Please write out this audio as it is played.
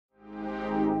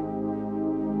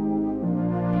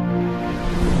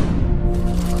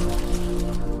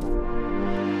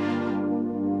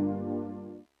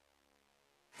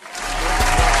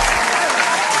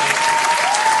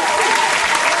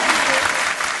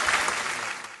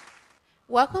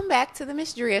Welcome back to the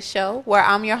Ms.Dria show, where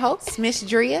I'm your host,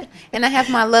 Ms.Dria, and I have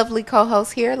my lovely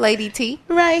co-host here, Lady T.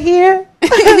 Right here.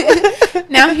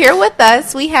 Now, here with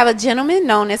us, we have a gentleman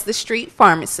known as the Street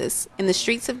Pharmacist in the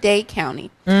streets of Dade County.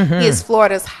 He is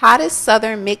Florida's hottest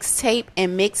Southern mixtape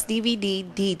and mixed DVD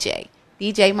DJ,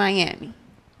 DJ Miami.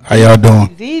 How y'all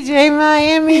doing? DJ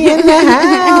Miami in the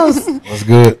house. What's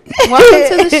good?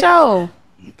 Welcome to the show.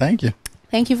 Thank you.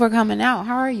 Thank you for coming out.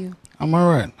 How are you? I'm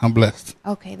all right. I'm blessed.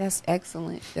 Okay, that's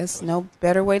excellent. There's no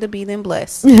better way to be than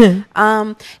blessed.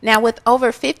 Now, with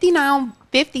over 59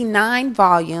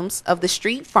 volumes of the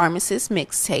Street Pharmacist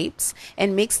mixtapes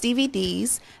and mixed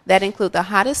DVDs that include the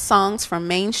hottest songs from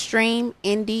mainstream,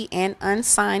 indie, and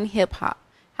unsigned hip-hop,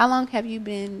 how long have you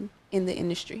been in the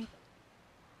industry?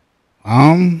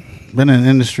 Been in the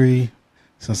industry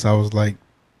since I was like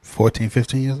 14,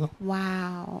 15 years old.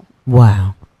 Wow.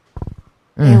 Wow.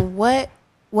 And what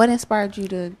inspired you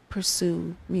to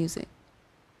pursue music?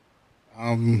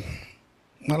 Well,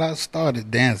 I started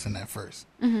dancing at first.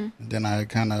 And then I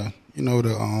kind of,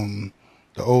 the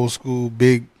old school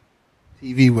big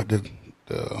TV with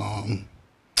the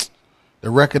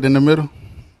record in the middle.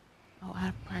 Oh,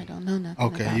 I probably don't know nothing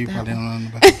Okay, about you that probably one. don't know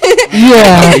nothing about it.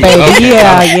 Yeah, baby.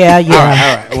 Okay. Yeah. All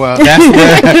right. Well, that's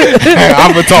where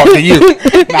I'm gonna talk to you.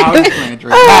 I'm just playing, Dre.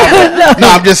 No,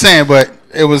 I'm just saying, but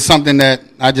it was something that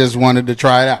I just wanted to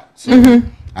try it out. So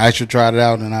I actually tried it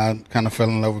out, and I kind of fell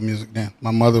in love with music then.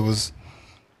 My mother was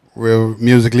real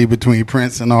musically between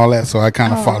Prince and all that, so I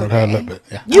kind of followed her a little bit.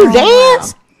 Yeah. You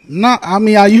dance? No, I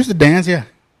mean I used to dance,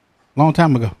 long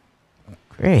time ago.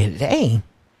 Great day.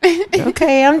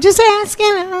 Okay, I'm just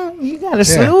asking. You got a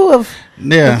slew of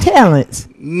talents.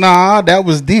 Nah, that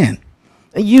was then.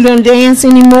 You don't dance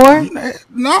anymore?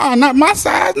 No, not my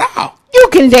size. No. You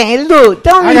can dance. Look,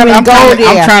 I'm go there.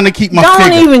 I'm trying to keep my figure.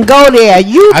 Don't even go there.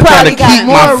 You probably got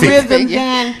more rhythm figure.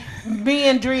 than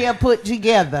Ms.Dria put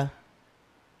together.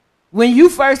 When you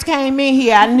first came in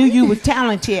here, I knew you were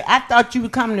talented. I thought you were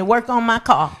coming to work on my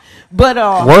car. But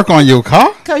work on your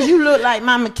car? Because you look like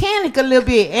my mechanic a little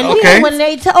bit. And then when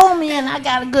they told me and I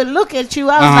got a good look at you,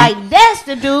 I was like, that's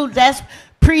the dude that's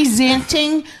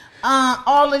presenting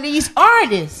all of these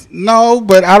artists. No,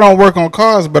 but I don't work on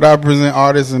cars, but I present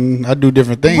artists and I do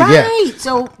different things. Right. Yeah.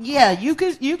 So you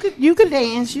could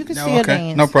dance. You could still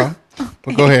dance. No problem.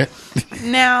 But go ahead.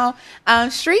 Now,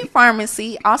 Street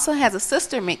Pharmacy also has a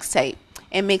sister mixtape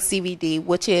and mixed DVD,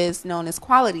 which is known as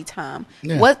Quality Time.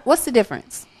 Yeah. What's the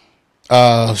difference?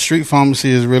 Street Pharmacy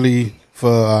is really for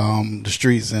the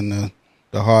streets, and the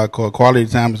hardcore. Quality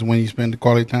Time is when you spend the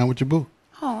quality time with your boo.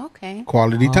 Oh, okay.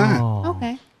 Quality time.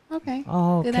 Okay. Good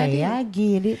Okay, idea. I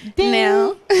get it.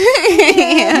 Now,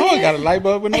 Oh, I got a light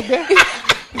bulb in the back.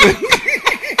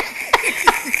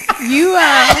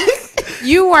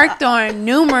 you worked on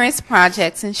numerous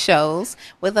projects and shows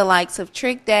with the likes of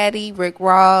Trick Daddy, Rick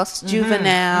Ross,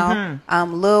 Juvenile,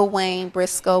 Lil Wayne,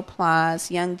 Briscoe Plies,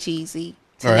 Young Jeezy,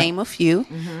 to name a few.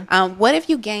 What have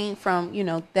you gained from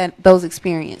those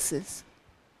experiences?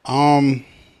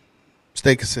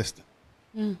 Stay consistent.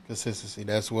 Consistency.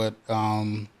 That's what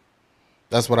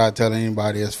I tell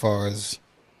anybody as far as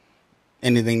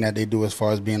anything that they do as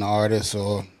far as being an artist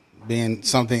or being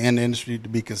something in the industry, to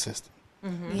be consistent.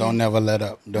 Don't never let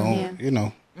up. Don't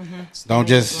don't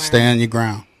just stay on your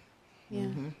ground. Yeah.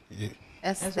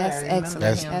 That's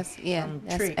excellent. That's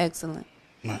excellent.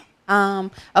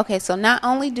 Okay, so not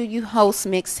only do you host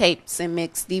mixtapes and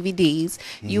mixed DVDs,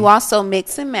 you also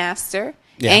mix and master,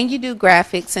 and you do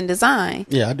graphics and design.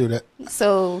 Yeah, I do that.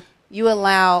 So you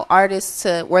allow artists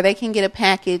to where they can get a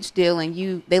package deal,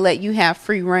 and they let you have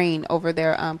free reign over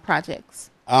their projects.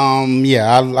 I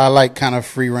like kind of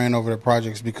free reign over the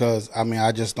projects because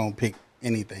I just don't pick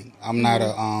anything. I'm not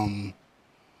a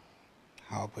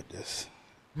how I put this.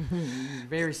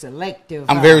 Very selective.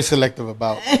 I'm very selective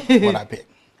about what I pick.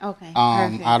 Okay.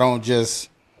 I don't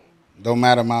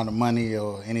matter amount of money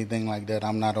or anything like that.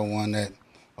 I'm not the one that,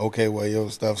 okay, well,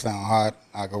 your stuff sound hot,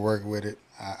 I can work with it.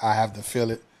 I have to feel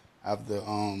it. I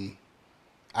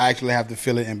actually have to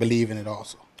feel it and believe in it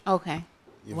also. Okay.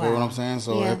 You feel what I'm saying?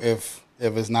 So if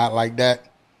it's not like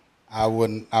that, I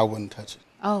wouldn't touch it.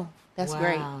 Oh, that's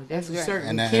great. That's a great.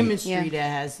 certain chemistry that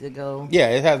has to go. Yeah,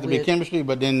 it has to be chemistry,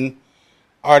 but then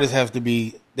artists have to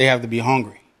be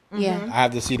hungry. Yeah. I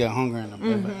have to see that hunger in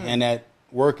them and that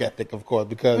work ethic, of course,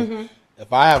 because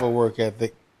if I have a work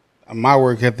ethic, my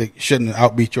work ethic shouldn't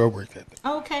outbeat your work ethic.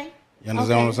 Okay. You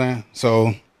understand what I'm saying?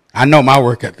 So I know my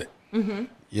work ethic. You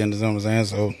understand what I'm saying?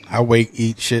 So I wake,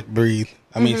 eat, shit, breathe.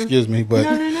 Excuse me, but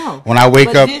No. when I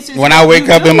wake up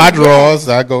in my drawers,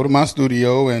 I go to my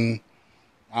studio and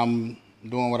I'm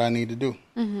doing what I need to do.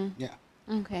 Yeah.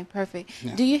 Okay, perfect.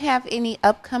 Yeah. Do you have any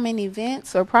upcoming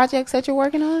events or projects that you're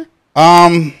working on?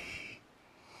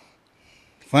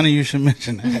 Funny you should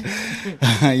mention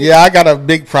that. Yeah, I got a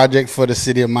big project for the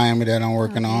city of Miami that I'm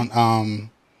working on.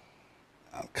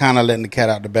 Kind of letting the cat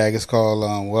out the bag. It's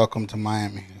called Welcome to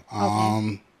Miami.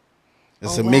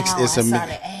 It's a mix. It's a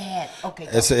mix. Okay.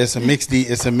 It's a mixed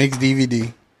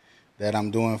DVD that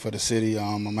I'm doing for the city.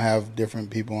 I'm gonna have different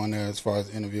people on there as far as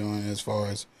interviewing, as far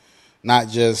as not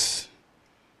just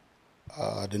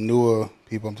the newer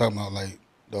people. I'm talking about like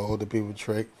the older people,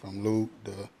 Trick from Luke,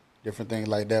 the different things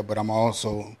like that. But I'm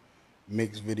also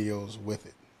mix videos with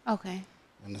it. Okay.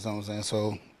 You understand what I'm saying?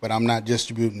 So, but I'm not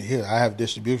distributing it here. I have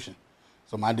distribution.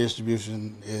 So my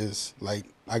distribution is like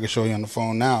I can show you on the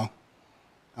phone now.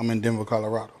 I'm in Denver,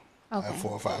 Colorado. Okay. I have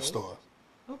 4 or 5 stores.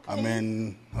 Okay. I'm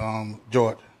in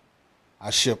Georgia. I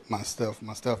ship my stuff.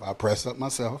 I press up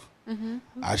myself. Mm-hmm.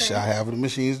 Okay. I have the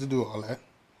machines to do all that,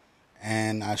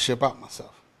 and I ship out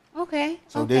myself. Okay.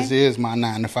 So this is my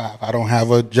 9 to 5. I don't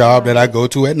have a job that I go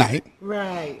to at night.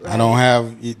 Right. I don't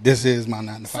have. This is my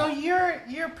 9 to 5. So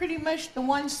you're pretty much the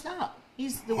one stop.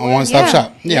 He's the one-stop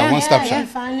shop. Yeah, one-stop shop. You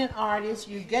find an artist,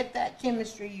 you get that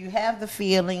chemistry, you have the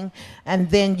feeling, and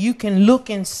then you can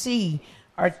look and see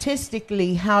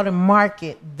artistically how to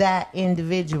market that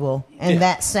individual and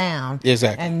that sound.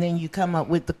 Exactly. And then you come up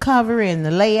with the cover and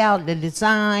the layout, the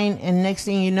design, and next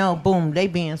thing you know, boom, they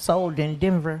being sold in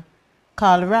Denver,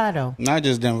 Colorado. Not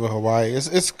just Denver, Hawaii.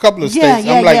 It's a couple of states.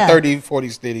 I'm like 30, 40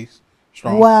 cities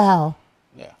strong. Wow.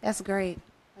 Yeah. That's great.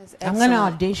 I'm going to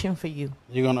audition for you.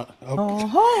 You're going to? Okay.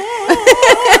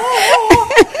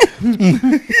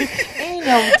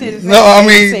 No, I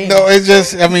mean, no, it's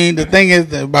just, I mean, the thing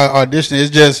is about auditioning,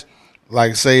 it's just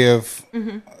like, say if,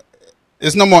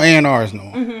 it's no more A&Rs no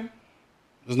more. Mm-hmm.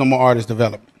 There's no more artist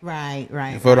development. Right.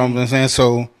 You feel what I'm saying?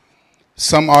 So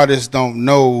some artists don't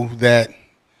know that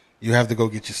you have to go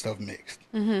get your stuff mixed.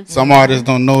 Mm-hmm. Some artists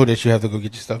don't know that you have to go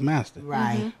get your stuff mastered.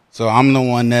 Right. Mm-hmm. So I'm the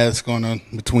one that's going to,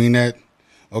 between that,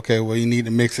 okay, well, you need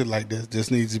to mix it like this. This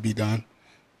needs to be done.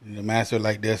 You need to master it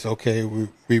like this. Okay, we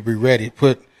be ready.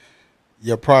 Put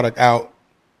your product out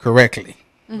correctly.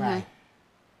 Mm-hmm. Right.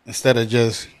 Instead of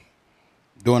just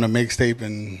doing a mixtape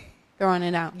and throwing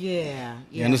it out. Yeah.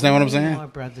 You understand what I'm saying? More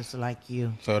brothers like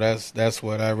you. So that's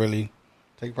what I really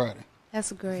take pride in.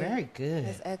 That's great. Very good.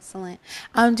 That's excellent.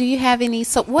 Do you have any?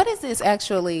 So what is this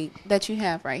actually that you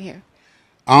have right here?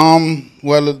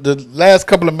 Well, the last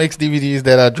couple of mixed DVDs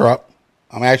that I dropped,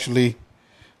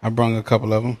 I brung a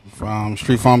couple of them from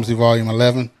Street Pharmacy Volume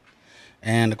 11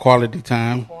 and the Quality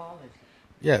Time.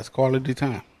 Yes, Quality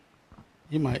Time.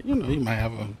 You might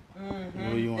have a.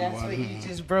 Mm-hmm. That's what you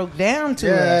just broke down to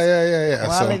us. Yeah.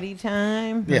 Quality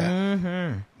Time. Yeah.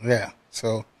 Mm-hmm. Yeah.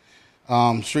 So,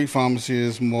 Street Pharmacy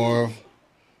is more,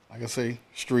 like I say,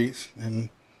 streets, and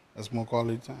that's more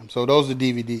Quality Time. So those are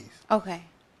DVDs. Okay.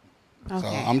 So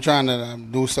I'm trying to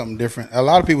do something different. A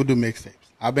lot of people do mixtapes.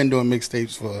 I've been doing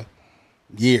mixtapes for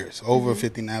years, over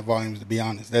 59 volumes to be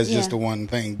honest. That's just the one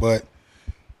thing. But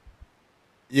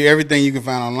everything you can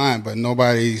find online, but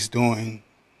nobody's doing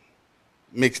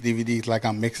mixed DVDs like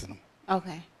I'm mixing them.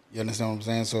 Okay. You understand what I'm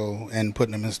saying? So, and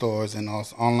putting them in stores and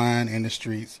also online, in the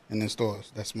streets, and in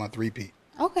stores. That's my 3P.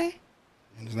 Okay.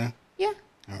 You understand? Yeah.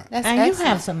 All right. That's excellent. You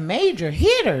have some major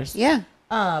hitters. Yeah.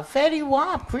 Fetty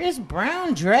Wap, Chris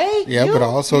Brown, Drake. Yeah, but I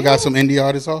also got some indie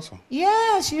artists also.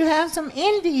 Yes, you have some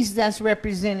indies that's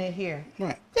represented here.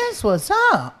 Right. That's what's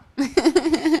up.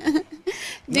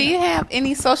 Do you have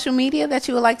any social media that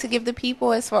you would like to give the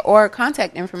people or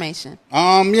contact information?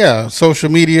 Yeah, social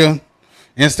media,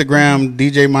 Instagram,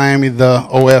 DJ Miami, the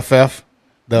OFF,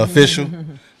 the official.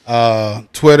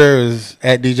 Twitter is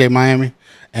at DJ Miami,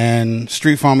 and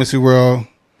Street Pharmacy World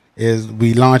is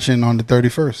we launching on the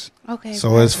 31st. Okay.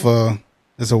 So it's a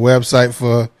website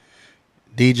for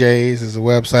DJs. It's a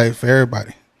website for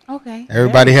everybody. Okay.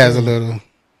 Everybody has a little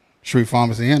Street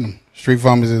Pharmacy in them. Street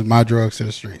Pharmacy is my drugs to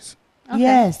the streets. Okay.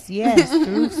 Yes.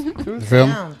 Through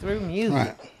sound, through music.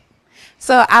 Right.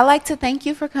 So I'd like to thank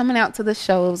you for coming out to the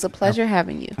show. It was a pleasure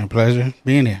having you. A pleasure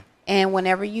being here. And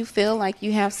whenever you feel like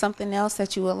you have something else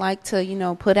that you would like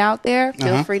to, put out there,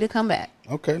 feel free to come back.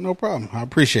 Okay, no problem. I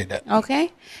appreciate that.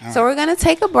 Okay. So we're going to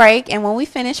take a break, and when we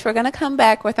finish, we're going to come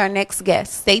back with our next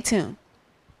guest. Stay tuned.